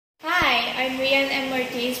I'm Rian M.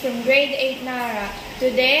 Ortiz from grade 8 Nara.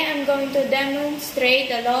 Today, I'm going to demonstrate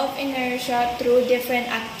the law of inertia through different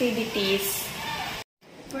activities.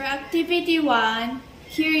 For activity 1,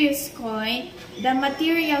 here is coin. The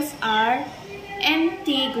materials are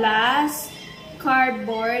empty glass,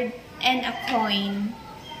 cardboard, and a coin.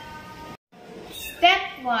 Step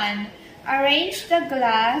 1. Arrange the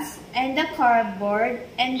glass and the cardboard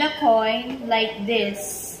and the coin like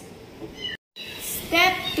this.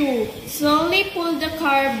 Step 2. Slowly pull the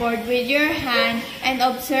cardboard with your hand and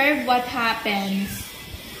observe what happens.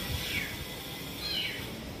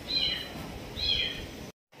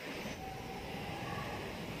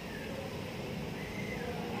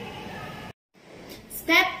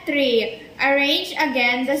 Step 3. Arrange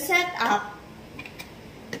again the setup.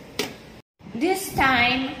 This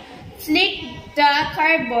time, flick the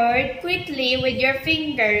cardboard quickly with your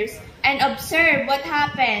fingers and observe what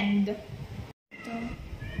happened.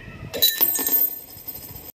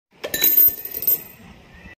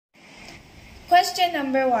 Question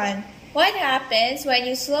number 1. What happens when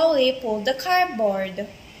you slowly pull the cardboard?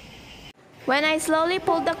 When I slowly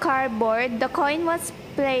pulled the cardboard, the coin was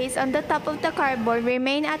placed on the top of the cardboard,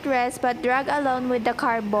 remained at rest but dragged along with the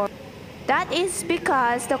cardboard. That is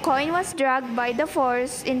because the coin was dragged by the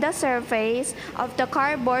force in the surface of the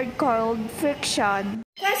cardboard called friction.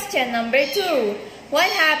 Question number 2. What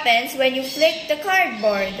happens when you flick the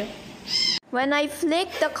cardboard? When I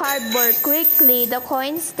flick the cardboard quickly, the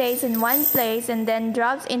coin stays in one place and then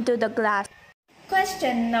drops into the glass.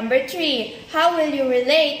 Question number 3. How will you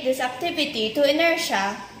relate this activity to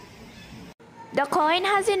inertia? The coin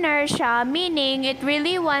has inertia, meaning it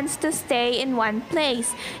really wants to stay in one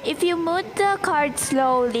place. If you move the card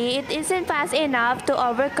slowly, it isn't fast enough to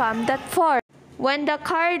overcome that force. When the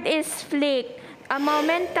card is flicked, a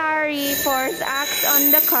momentary force acts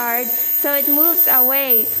on the card, so it moves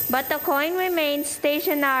away, but the coin remains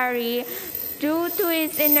stationary due to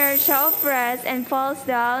its inertia of rest and falls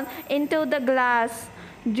down into the glass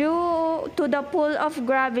due to the pull of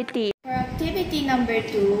gravity. For activity number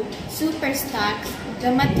 2, super stacks,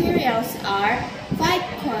 the materials are 5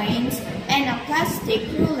 coins and a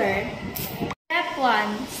plastic ruler. Step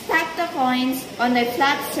 1. Stack the coins on a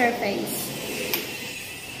flat surface.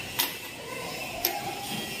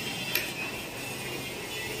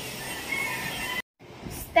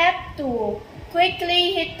 Step 2.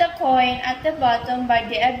 Quickly hit the coin at the bottom by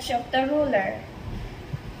the edge of the ruler.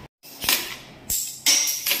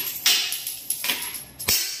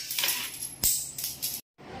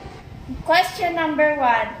 Question number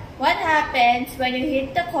 1. What happens when you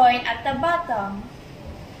hit the coin at the bottom?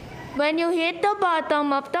 When you hit the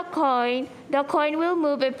bottom of the coin will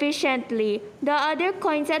move efficiently. The other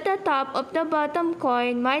coins at the top of the bottom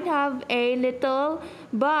coin might have a little,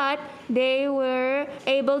 but they were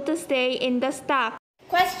able to stay in the stack.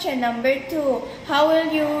 Question number 2. How will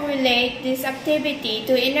you relate this activity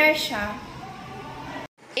to inertia?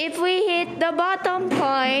 If we hit the bottom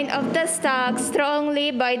coin of the stack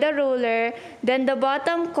strongly by the ruler, then the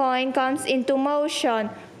bottom coin comes into motion,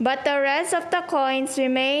 but the rest of the coins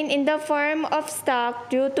remain in the form of stack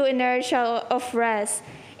due to inertia of rest,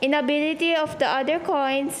 inability of the other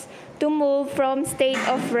coins to move from state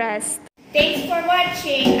of rest. Thanks for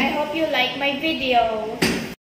watching. I hope you like my video.